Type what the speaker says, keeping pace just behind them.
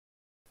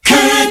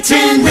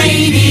Curtin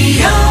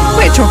Radio.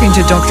 We're talking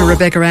to Dr.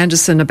 Rebecca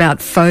Anderson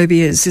about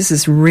phobias. This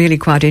is really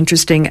quite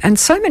interesting. And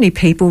so many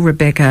people,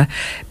 Rebecca,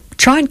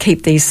 try and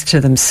keep these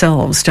to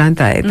themselves, don't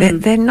they?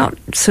 They're not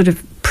sort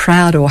of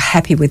proud or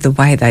happy with the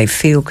way they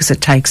feel because it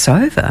takes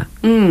over.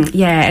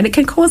 Yeah, and it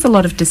can cause a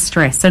lot of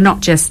distress. So not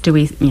just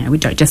we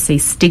don't just see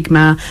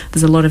stigma.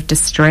 There's a lot of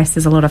distress.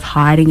 There's a lot of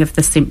hiding of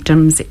the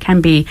symptoms. It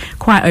can be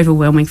quite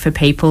overwhelming for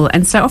people.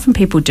 And so often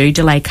people do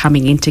delay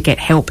coming in to get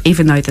help,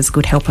 even though there's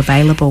good help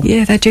available.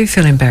 Yeah, they do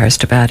feel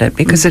embarrassed about it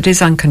because it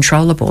is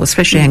uncontrollable,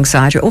 especially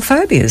anxiety or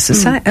phobias,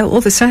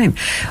 all the same.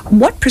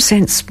 What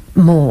presents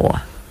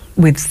more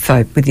with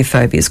your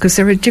phobias? Because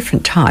there are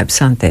different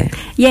types, aren't there?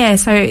 Yeah,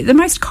 so the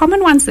most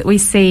common ones that we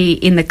see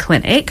in the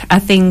clinic are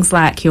things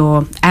like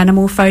your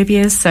animal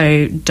phobias,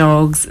 so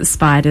dogs,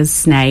 spiders,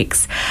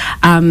 snakes,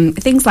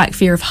 things like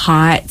fear of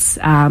heights,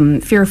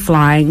 fear of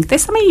flying.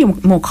 There's some of your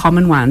more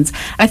common ones.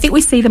 I think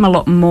we see them a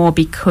lot more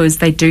because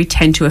they do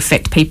tend to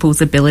affect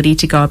people's ability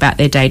to go about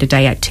their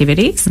day-to-day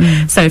activities.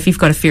 So if you've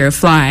got a fear of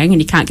flying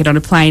and you can't get on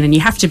a plane and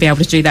you have to be able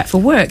to do that for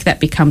work, that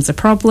becomes a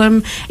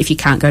problem. If you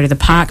can't go to the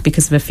park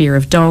because of a fear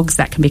of dogs,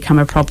 that can become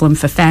a problem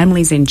for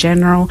families in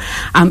general.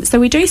 So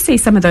we do see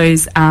some of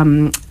those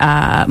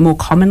more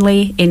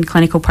commonly in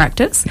clinical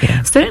practice.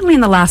 Yeah. Certainly in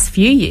the last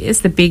few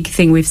years, the big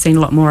thing we've seen a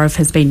lot more of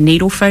has been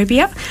needle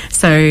phobia.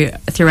 So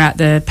throughout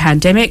the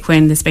pandemic,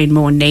 when there's been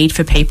more need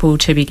for people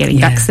to be getting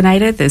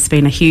vaccinated, there's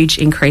been a huge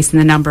increase in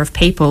the number of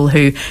people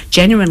who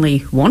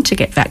genuinely want to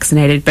get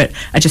vaccinated but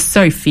are just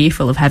so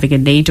fearful of having a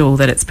needle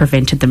that it's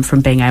prevented them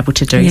from being able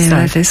to do so.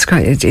 Yeah, that's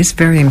great. It is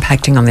very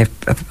impacting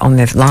on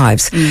their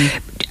lives.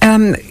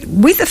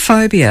 With a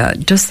phobia,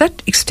 does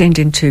that extend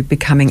into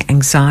becoming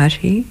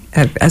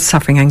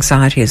suffering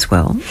anxiety as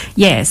well?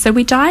 Yeah, so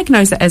we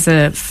diagnose it as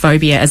a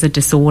phobia, as a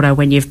disorder,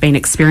 when you've been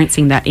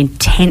experiencing that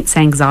intense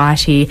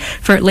anxiety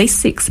for at least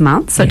 6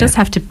 months. So it does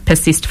have to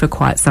persist for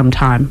quite some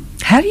time.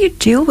 How do you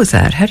deal with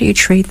that? How do you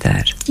treat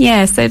that?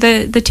 Yeah, so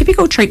the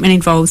typical treatment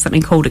involves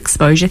something called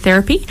exposure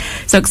therapy.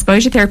 So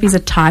exposure therapy is a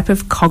type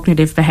of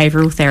cognitive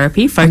behavioural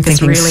therapy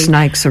focused really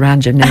snakes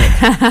around your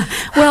neck.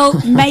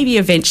 Well, maybe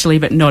eventually,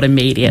 but not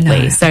immediately.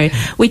 No. So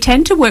we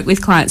tend to work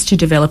with clients to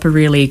develop a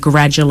really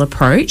gradual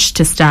approach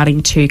to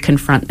starting to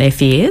confront their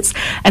fears.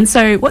 And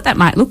so what that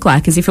might look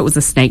like is, if it was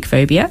a snake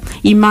phobia,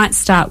 you might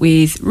start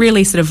with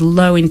really sort of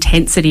low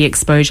intensity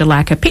exposure,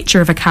 like a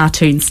picture of a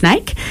cartoon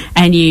snake,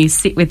 and you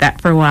sit with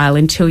that for a while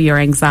until your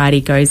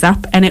anxiety goes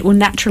up, and it will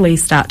naturally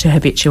start to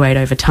habituate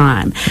over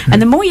time.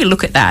 And the more you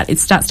look at that, it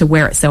starts to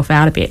wear itself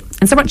out a bit.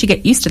 And so once you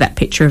get used to that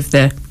picture of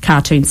the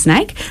cartoon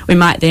snake, we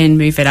might then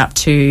move it up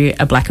to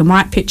a black and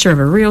white picture of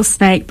a real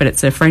snake, but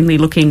it's a friendly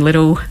looking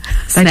little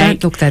snake. They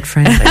don't look that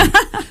friendly.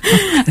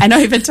 And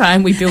over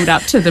time we build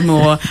up to the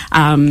more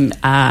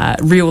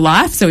real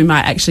life. So we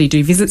might actually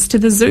do visits to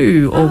the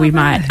zoo, or we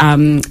might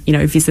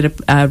visit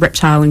a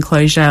reptile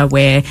enclosure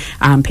where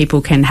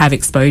people can have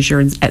exposure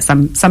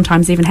and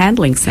sometimes even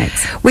handling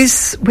snakes.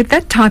 With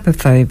that type of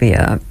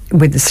phobia,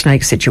 with the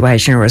snake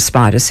situation or a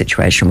spider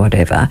situation,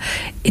 whatever,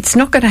 it's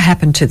not going to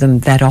happen to them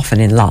that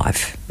often in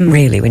life,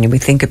 really, when we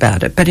think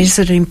about it. But is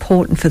it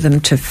important for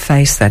them to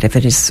face that if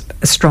it is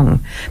a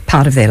strong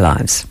part of their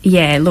lives?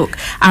 Yeah, look,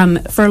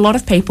 for a lot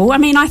of people, I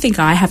mean, I think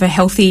I have a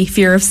healthy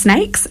fear of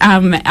snakes.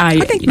 I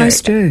think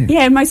most do.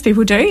 Yeah, most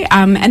people do.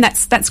 And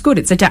that's good.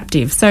 It's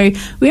adaptive. So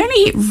we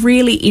only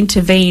really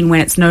intervene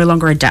when it's no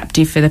longer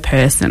adaptive for the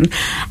person.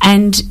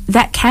 And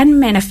that can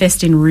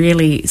manifest in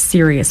really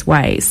serious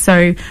ways.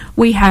 So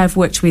we have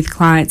worked with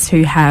clients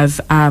who have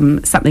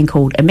something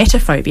called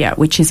emetophobia,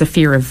 which is a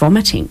fear of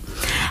vomiting.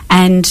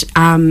 And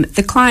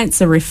the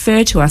clients are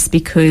referred to us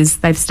because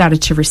they've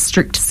started to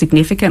restrict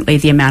significantly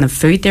the amount of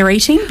food they're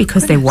eating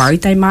because they're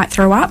worried they might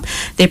throw up.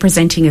 They're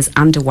presenting as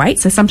underweight.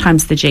 So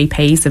sometimes the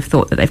GPs have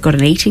thought that they've got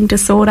an eating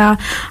disorder.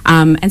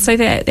 And so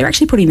they're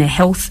actually putting their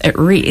health at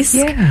risk.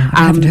 Yeah,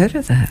 I haven't heard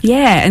of that.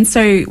 Yeah, and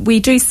so we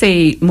do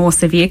see more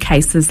severe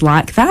cases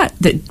like that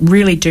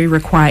really do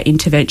require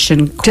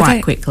intervention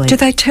quite quickly. Do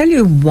they tell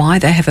you why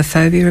they have a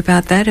phobia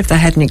about that, if they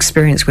had an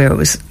experience where it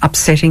was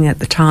upsetting at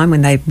the time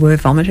when they were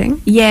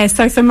vomiting? Yeah,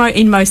 so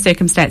in most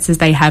circumstances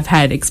they have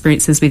had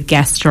experiences with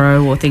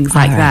gastro or things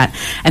like that,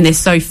 and they're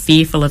so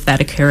fearful of that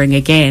occurring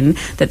again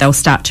that they'll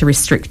start to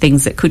restrict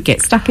things that could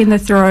get stuck in the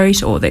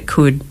throat or that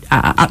could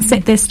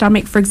upset their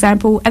stomach, for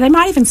example, and they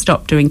might even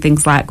stop doing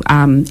things like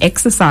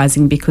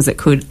exercising because it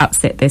could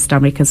upset their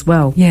stomach as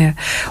well. Yeah.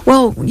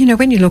 Well,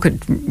 when you look at,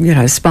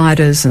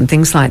 spiders and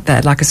things like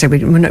that, like I said,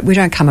 we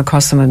don't come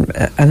across them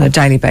on a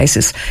daily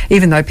basis,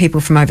 even though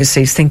people from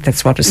overseas think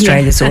that's what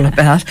Australia's all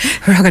about.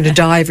 We're all going to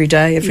die every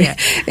day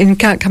and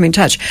can't come in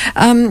touch.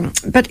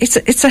 But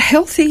it's a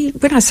healthy,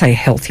 when I say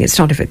healthy, it's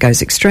not if it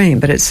goes extreme,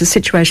 but it's a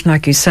situation,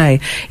 like you say,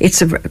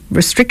 it's a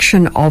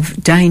restriction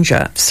of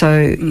danger.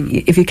 So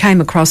if you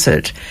came across across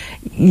it,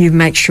 you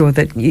make sure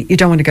that you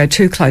don't want to go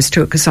too close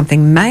to it because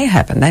something may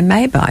happen. They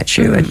may bite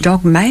you. A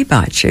dog may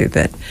bite you.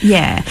 But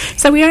yeah.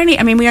 So we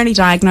only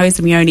diagnose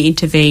and we only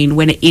intervene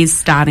when it is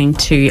starting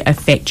to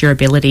affect your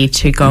ability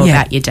to go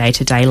about your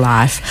day-to-day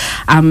life.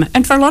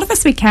 And for a lot of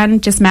us, we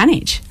can just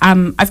manage.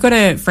 I've got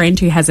a friend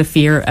who has a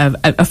fear of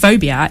a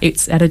phobia.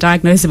 It's at a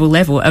diagnosable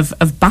level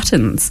of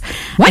buttons.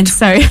 What? And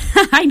so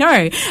I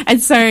know.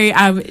 And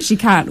so she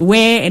can't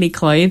wear any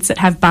clothes that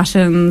have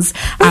buttons.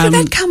 Where did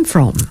that come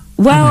from?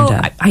 Well,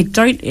 I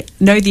don't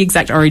know the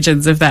exact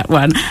origins of that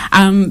one,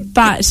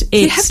 but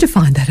you have to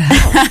find that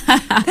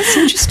out. That's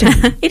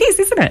interesting. It is,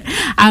 isn't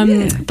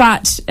it?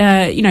 But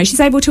she's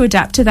able to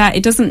adapt to that.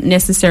 It doesn't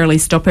necessarily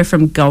stop her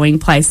from going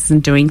places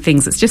and doing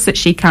things. It's just that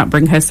she can't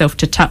bring herself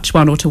to touch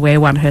one or to wear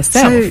one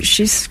herself. So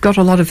she's got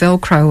a lot of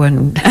Velcro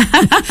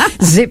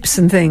and zips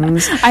and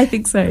things. I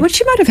think so. Well,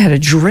 she might have had a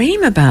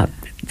dream about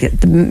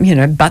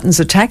buttons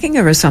attacking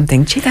her or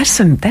something. Gee,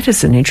 that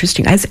is an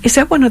interesting. Is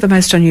that one of the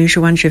most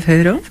unusual ones you've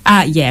heard of?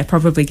 Yeah,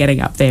 probably getting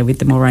up there with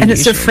the more unusual. And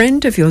it's a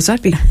friend of yours.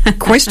 I'd be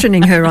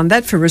questioning her on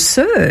that for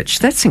research.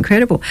 That's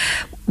incredible.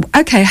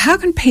 Okay, how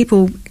can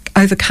people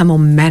overcome or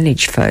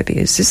manage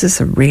phobias? This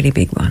is a really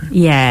big one.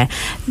 Yeah.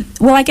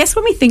 Well, I guess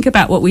when we think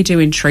about what we do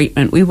in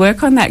treatment, we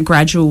work on that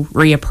gradual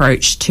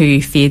reapproach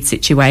to feared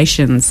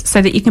situations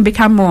so that you can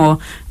become more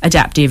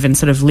adaptive and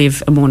sort of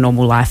live a more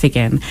normal life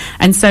again.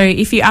 And so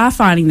if you are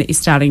finding that you're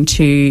starting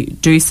to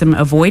do some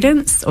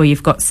avoidance, or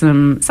you've got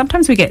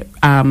sometimes we get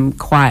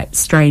quite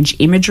strange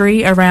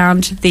imagery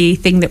around the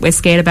thing that we're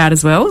scared about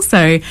as well.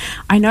 So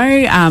I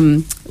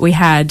know we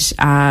had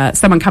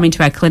someone come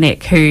into our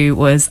clinic who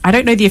was, I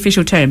don't know the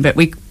official term, but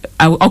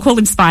I'll call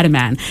him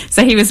Spider-Man.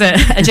 So he was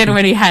a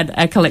gentleman who had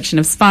a collection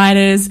of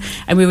spiders,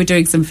 and we were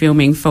doing some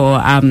filming for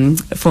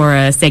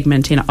a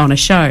segment on a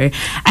show.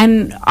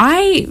 And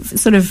I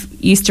sort of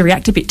used to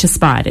react a bit to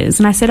spiders,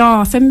 and I said,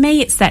 for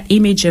me it's that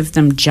image of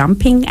them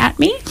jumping at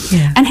me.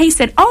 Yeah. And he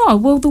said,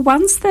 well, the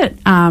ones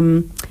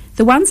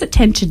that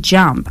tend to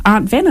jump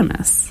aren't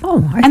venomous. Oh,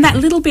 okay. And that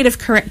little bit of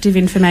corrective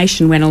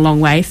information went a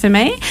long way for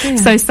me. Yeah.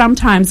 So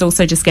sometimes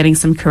also just getting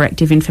some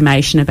corrective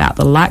information about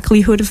the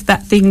likelihood of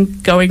that thing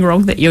going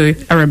wrong that you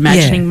are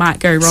imagining might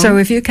go wrong. So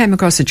if you came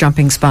across a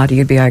jumping spider,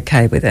 you'd be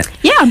okay with it?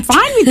 Yeah, I'm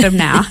fine with them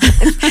now.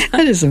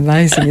 That is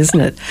amazing, isn't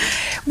it?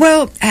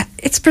 Well,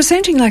 it's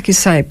presenting, like you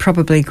say,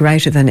 probably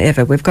greater than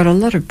ever. We've got a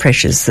lot of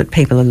pressures that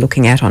people are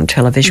looking at on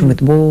television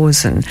with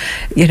wars and,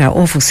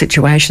 awful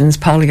situations,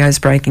 polio's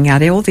breaking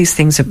out, all these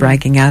things are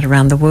breaking out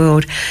around the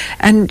world.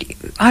 And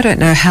I don't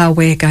know how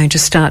we're going to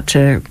start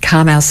to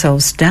calm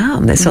ourselves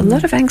down. There's a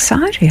lot of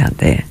anxiety out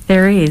there.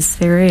 There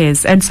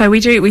is. And so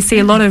we see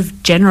a lot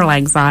of general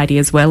anxiety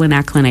as well in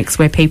our clinics,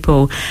 where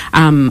people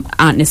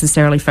aren't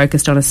necessarily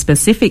focused on a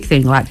specific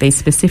thing like these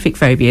specific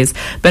phobias,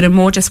 but are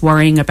more just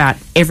worrying about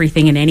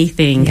everything and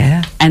anything.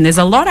 Yeah. And there's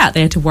a lot out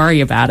there to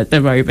worry about at the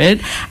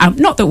moment.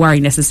 Not that worry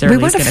necessarily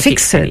we want is to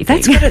fix it. anything.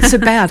 That's what it's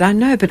about. I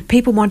know, but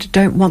people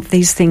don't want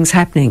these things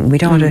happening. We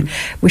don't want to,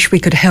 wish we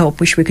could help,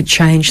 wish we could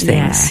change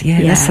things.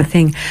 Yeah, that's the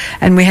thing.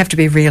 And we have to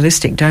be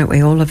realistic, don't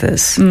we, all of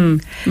us?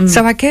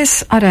 So I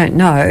guess, I don't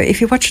know,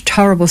 if you watch a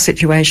horrible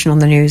situation on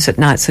the news at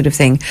night sort of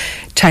thing,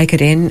 take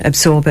it in,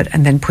 absorb it,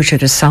 and then push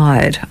it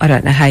aside. I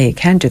don't know how you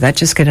can do that.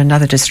 Just get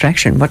another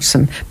distraction. Watch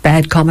some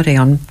bad comedy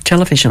on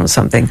television or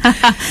something.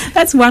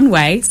 That's one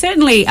way.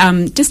 Certainly,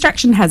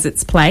 distraction has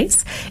its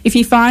place. If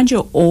you find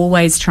you're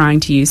always trying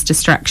to use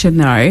distraction,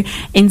 though,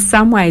 in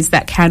some ways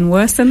that can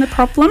worsen the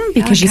problem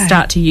because you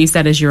start to use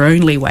that as your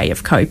only way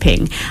of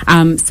coping.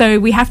 So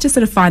we have to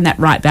sort of find that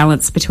right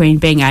balance between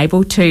being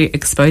able to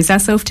expose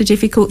ourselves to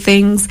difficult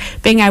things,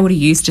 being able to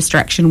use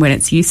distraction when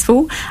it's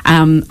useful.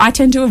 I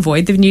tend to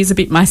avoid the news a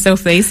bit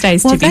myself these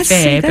days, to be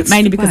fair, but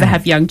mainly because I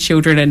have young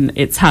children and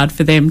it's hard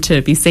for them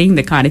to be seeing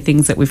the kind of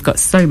things that we've got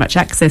so much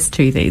access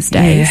to these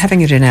days. Yeah,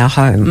 having it in our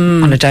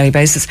home on a daily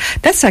basis.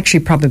 That's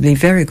actually probably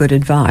very good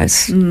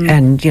advice.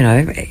 And,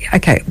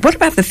 okay, what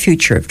about the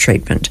future of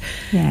treatment?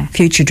 Yeah.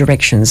 Future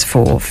directions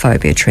for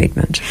phobia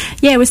treatment?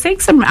 Yeah, we're seeing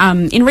some,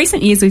 in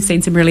recent years we've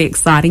seen some really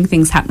exciting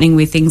things happening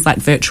with things like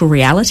virtual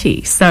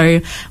reality.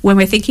 So when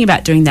we're thinking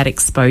about doing that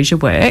exposure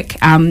work,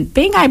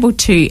 being able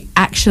to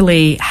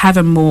actually have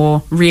a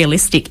more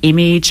realistic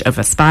image of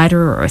a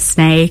spider or a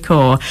snake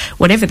or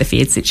whatever the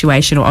feared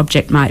situation or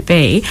object might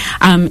be,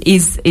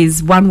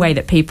 is one way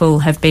that people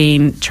have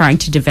been trying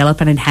to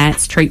develop and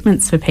enhance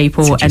treatments for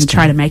people and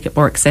try to make it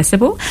more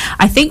accessible.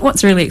 I think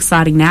what's really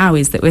exciting now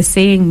is that we're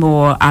seeing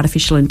more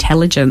artificial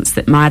intelligence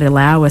that might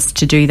allow us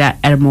to do that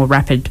at a more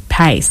rapid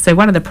pace. So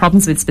one of the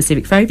problems with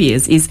specific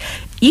phobias is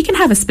you can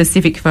have a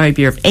specific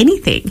phobia of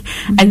anything.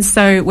 And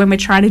so when we're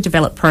trying to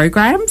develop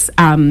programs,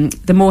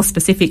 the more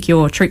specific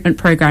your treatment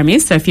program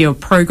is, so if you're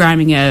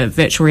programming a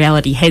virtual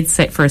reality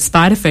headset for a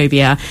spider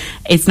phobia,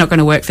 it's not going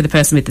to work for the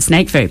person with the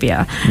snake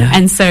phobia. No.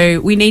 And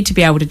so we need to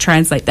be able to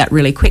translate that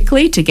really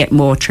quickly to get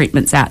more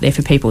treatments out there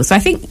for people. So I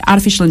think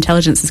artificial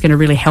intelligence is going to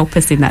really help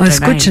us in that domain. It's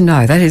good to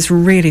know. That is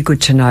really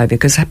good to know,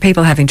 because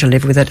people having to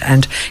live with it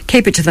and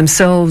keep it to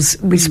themselves,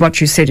 which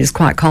what you said is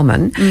quite common.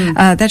 common.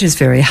 That is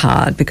very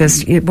hard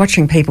because you're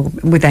watching people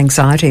with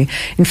anxiety.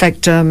 In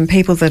fact,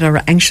 people that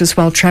are anxious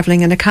while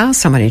travelling in a car,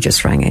 somebody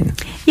just rang in.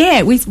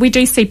 Yeah, we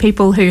do see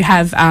people who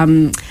have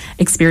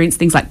experienced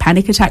things like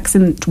panic attacks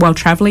while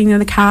travelling in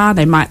the car.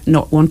 They might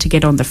not want to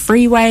get on the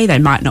freeway. They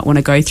might not want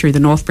to go through the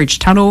Northbridge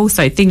Tunnel.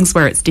 So things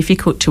where it's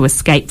difficult to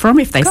escape from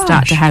if they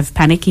start to have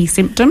panicky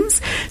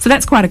symptoms. So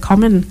that's quite a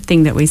common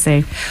thing that we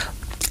see.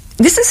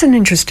 This is an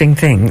interesting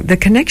thing. The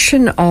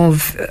connection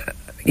of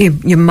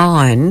your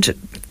mind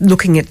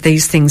looking at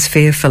these things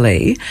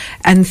fearfully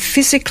and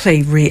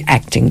physically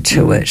reacting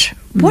to it.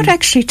 What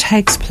actually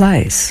takes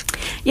place?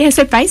 Yeah,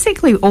 so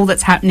basically all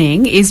that's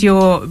happening is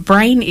your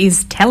brain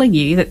is telling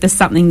you that there's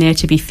something there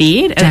to be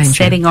feared, and it's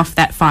setting off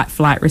that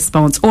fight-flight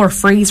response or a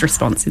freeze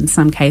response in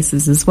some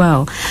cases as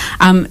well.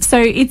 So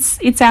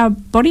it's our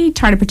body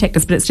trying to protect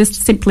us, but it's just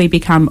simply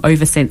become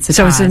oversensitised.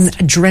 So it's an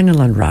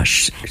adrenaline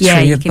rush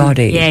through your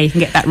body. Yeah, you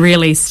can get that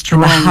really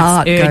strong and the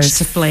heart urge goes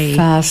to flee.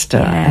 faster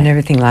and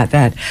everything like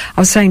that.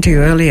 I was saying to you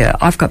earlier,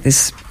 I've got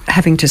this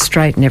having to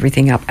straighten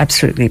everything up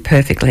absolutely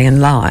perfectly in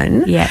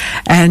line. Yeah.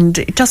 And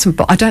it doesn't,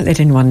 I don't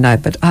let anyone know,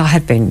 but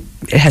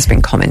it has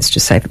been comments to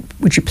say,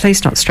 would you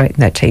please not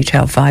straighten that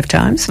tea-towel 5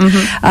 times?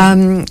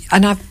 And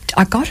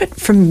I got it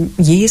from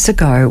years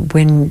ago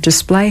when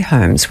display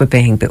homes were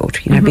being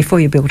built. You know, before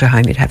you built a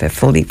home, you'd have a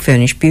fully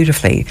furnished,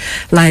 beautifully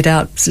laid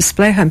out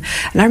display home.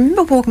 And I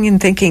remember walking in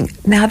thinking,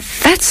 now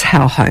that's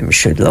how homes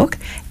should look.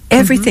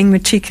 Everything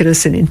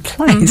meticulous and in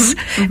place.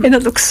 And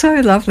it looks so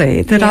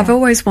lovely that I've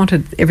always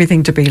wanted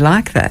everything to be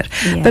like that.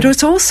 Yeah. But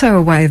it's also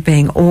a way of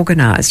being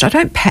organised. I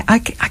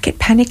get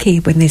panicky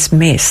when there's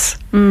mess.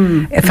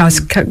 If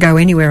I go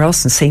anywhere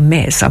else and see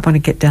mess, I want to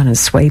get down and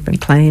sweep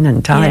and clean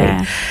and tidy.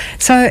 Yeah.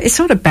 So it's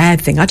not a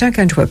bad thing. I don't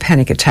go into a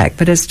panic attack,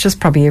 but it's just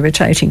probably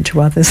irritating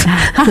to others.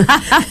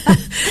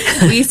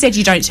 Well, you said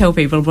you don't tell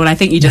people, but I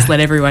think you just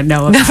let everyone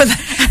know about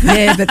it.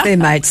 Yeah, but they're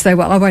mates. I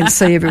won't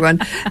see everyone,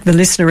 the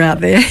listener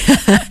out there.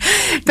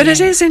 But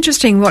it is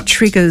interesting what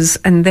triggers,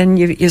 and then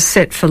you're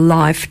set for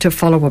life to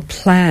follow a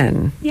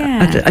plan,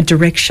 a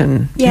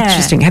direction. Yeah.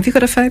 Interesting. Have you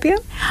got a phobia?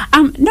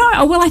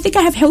 No. Well, I think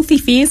I have healthy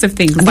fears of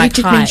things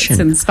like heights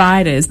and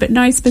spiders, but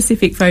no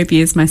specific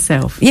phobias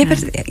myself. Yeah,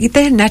 but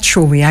they're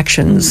natural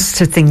reactions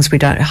to things we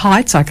don't.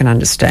 Heights, I can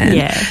understand.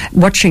 Yeah.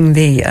 Watching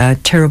the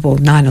terrible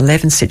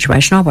 9/11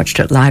 situation, I watched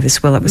it live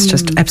as well. It was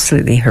just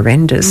absolutely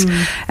horrendous.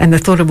 And the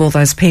thought of all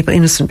those people,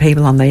 innocent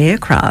people on the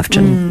aircraft,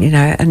 and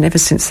and ever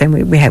since then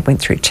we went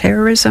through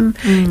terrorism,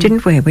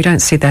 didn't we? We don't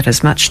see that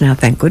as much now,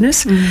 thank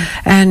goodness.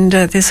 And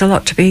there's a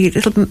lot to be a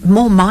little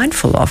more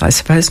mindful of, I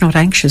suppose, not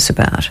anxious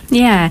about.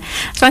 Yeah.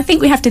 So I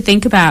think we have to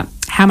think about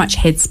how much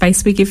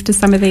headspace we give to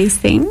some of these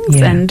things.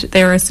 Yeah. And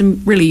there are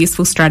some really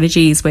useful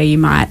strategies where you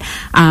might,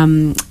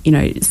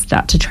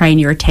 start to train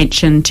your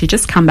attention to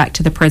just come back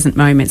to the present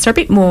moment. So a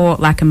bit more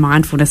like a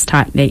mindfulness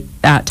type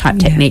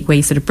technique where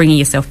you're sort of bringing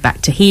yourself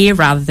back to here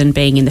rather than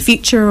being in the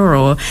future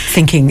or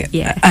thinking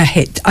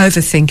ahead,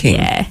 overthinking.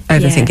 Yeah.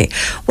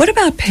 What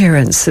about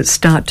parents that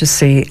start to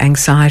see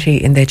anxiety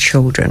in their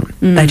children?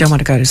 They don't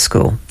want to go to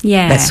school.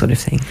 Yeah. That sort of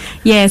thing.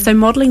 Yeah, so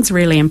modeling's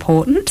really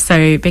important.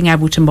 So being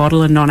able to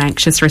model a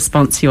non-anxious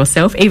response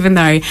yourself, even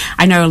though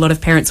I know a lot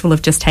of parents will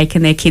have just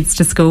taken their kids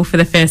to school for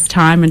the first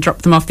time and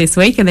dropped them off this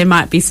week, and there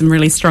might be some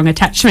really strong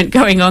attachment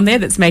going on there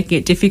that's making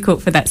it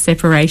difficult for that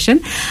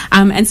separation.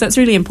 And so it's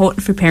really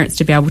important for parents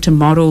to be able to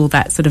model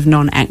that sort of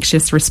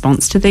non-anxious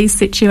response to these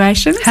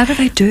situations. How do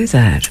they do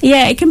that?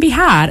 Yeah, it can be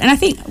hard. And I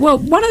think, well,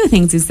 one of the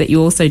things is that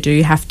you also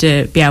do have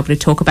to be able to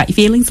talk about your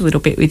feelings a little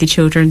bit with your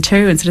children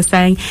too, and sort of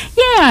saying,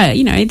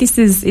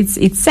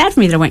 it's sad for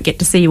me that I won't get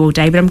to see you all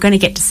day, but I'm going to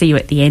get to see you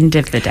at the end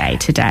of the day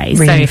today.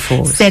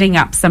 So setting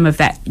up some of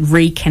that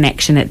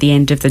reconnection at the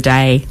end of the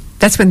day.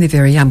 That's when they're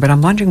very young, but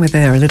I'm wondering whether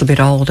they're a little bit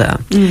older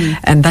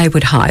and they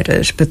would hide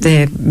it, but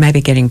they're maybe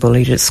getting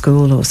bullied at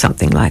school or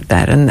something like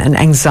that, and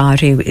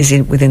anxiety is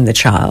within the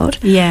child.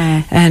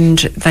 Yeah. And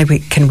they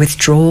can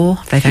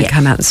withdraw. They don't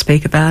come out and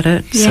speak about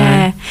it.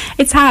 Yeah. So.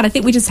 It's hard. I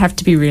think we just have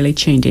to be really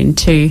tuned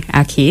into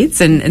our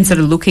kids and sort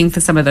of looking for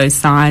some of those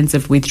signs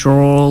of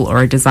withdrawal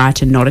or a desire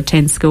to not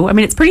attend school. I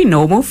mean, it's pretty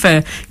normal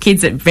for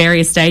kids at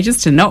various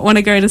stages to not want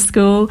to go to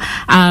school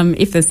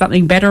if there's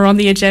something better on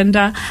the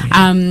agenda.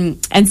 Yeah.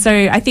 And so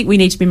I think we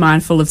need to be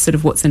mindful of sort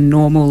of what's a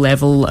normal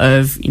level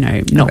of,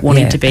 not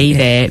wanting to be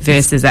there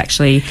versus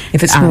actually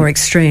if it's more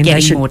extreme,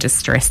 getting more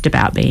distressed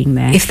about being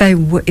there. If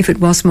it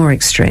was more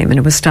extreme and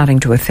it was starting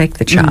to affect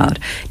the child,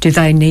 do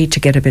they need to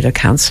get a bit of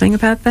counselling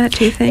about that,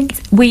 do you think?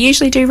 We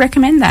usually do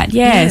recommend that,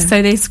 yeah.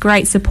 So there's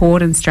great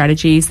support and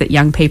strategies that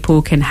young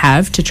people can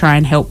have to try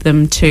and help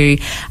them to,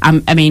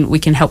 we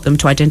can help them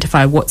to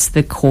identify what's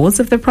the cause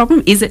of the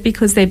problem. Is it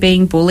because they're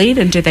being bullied,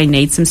 and do they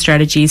need some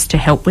strategies to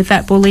help with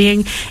that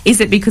bullying?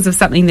 Is it because of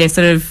something they're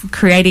sort of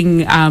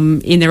creating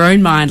in their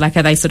own mind, like,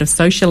 are they sort of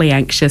socially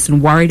anxious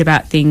and worried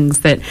about things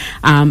that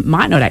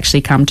might not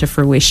actually come to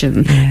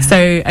fruition.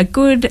 So a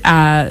good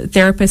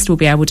therapist will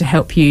be able to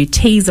help you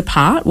tease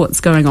apart what's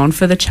going on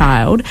for the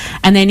child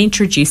and then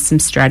introduce some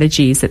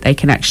strategies that they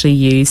can actually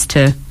use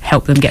to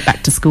help them get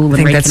back to school and reconnect.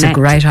 I think that's a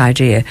great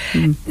idea.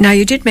 Now,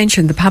 you did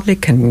mention the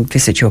public can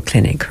visit your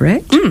clinic,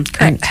 correct?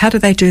 Correct. And how do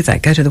they do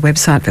that? Go to the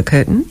website for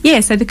Curtin? Yeah,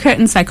 so the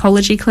Curtin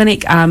Psychology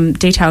Clinic,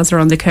 details are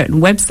on the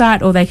Curtin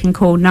website, or they can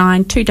call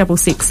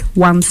 9266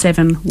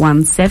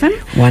 1717.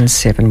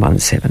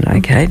 1717,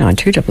 okay,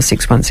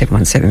 9266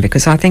 1717,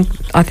 because I think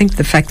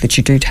the fact that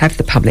you do have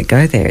the public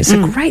go there is a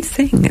great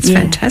thing. It's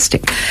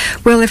fantastic.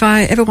 Well, if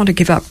I ever want to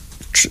give up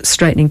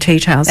straightening tea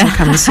towels, I'll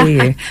come and see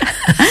you.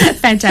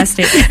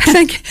 Fantastic.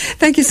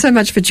 Thank you so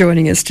much for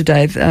joining us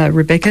today,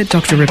 Rebecca,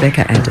 Dr.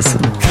 Rebecca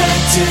Anderson.